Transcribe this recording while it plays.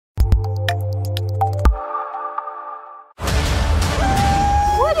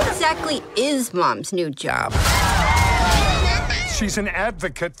exactly is Mom's new job? She's an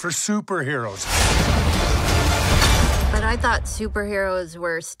advocate for superheroes. But I thought superheroes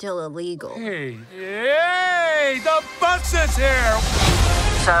were still illegal. Hey, the bus is here!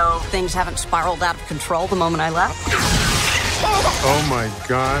 So things haven't spiraled out of control the moment I left? Oh my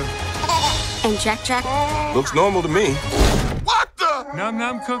God. And Jack? Looks normal to me. What the? Num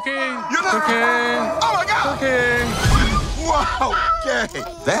num cookie. You're not... Cookie. Oh my God. Cookie. Wow, okay.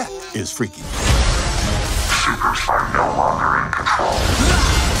 That is freaky. Supers are no longer in control.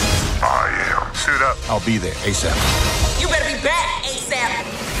 I am. Suit up. I'll be there ASAP. You better be back ASAP.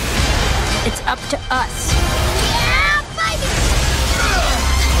 It's up to us. Yeah, baby!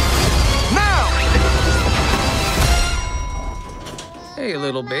 Now! Hey,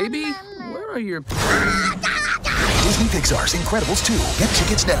 little baby. Where are your... Disney Pixar's Incredibles 2. Get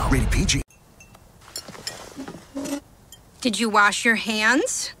tickets now. Rated PG. Did you wash your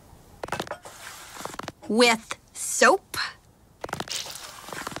hands? With soap?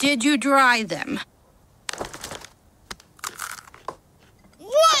 Did you dry them?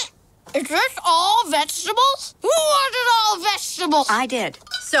 What? Is this all vegetables? Who wanted all vegetables? I did.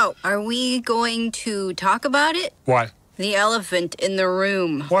 So, are we going to talk about it? What? The elephant in the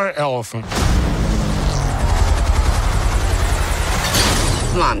room. What elephant?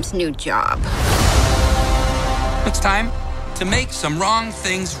 Mom's new job. It's time to make some wrong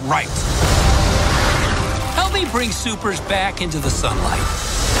things right. Help me bring supers back into the sunlight.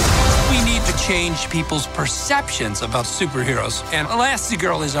 We need to change people's perceptions about superheroes, and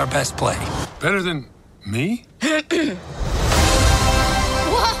Elastigirl is our best play. Better than me?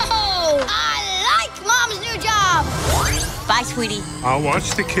 Whoa! I like Mom's new job! Bye, sweetie. I'll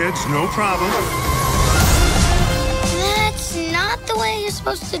watch the kids, no problem. That's not the way you're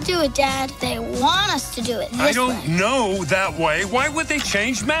supposed to do it, Dad. They want us to do it this I don't way. know that way. Why would they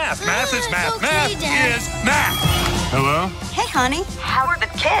change math? Math is math. Okay, Math Dad. is math. Hello? Hey, honey. How are the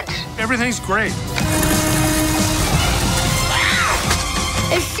kids? Everything's great.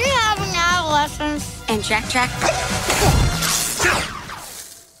 Is she having adolescence? And Jack?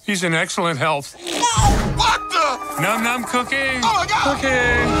 He's in excellent health. What the? Num num cookie. Oh my God.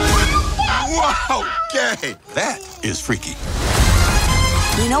 Cookie. Wow, okay. That is freaky.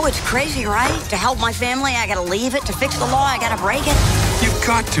 You know it's crazy, right? To help my family, I gotta leave it. To fix the law, I gotta break it. You've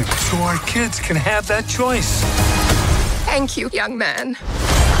got to, so our kids can have that choice. Thank you, young man.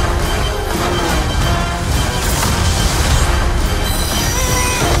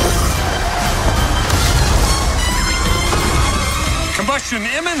 Combustion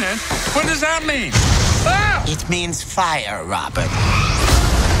imminent? What does that mean? Ah! It means fire, Robert.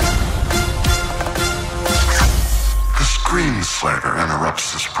 The screen slaver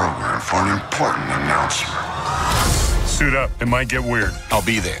interrupts this program for an important announcement. Suit up. It might get weird. I'll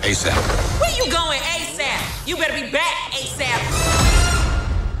be there ASAP. Where you going ASAP? You better be back ASAP.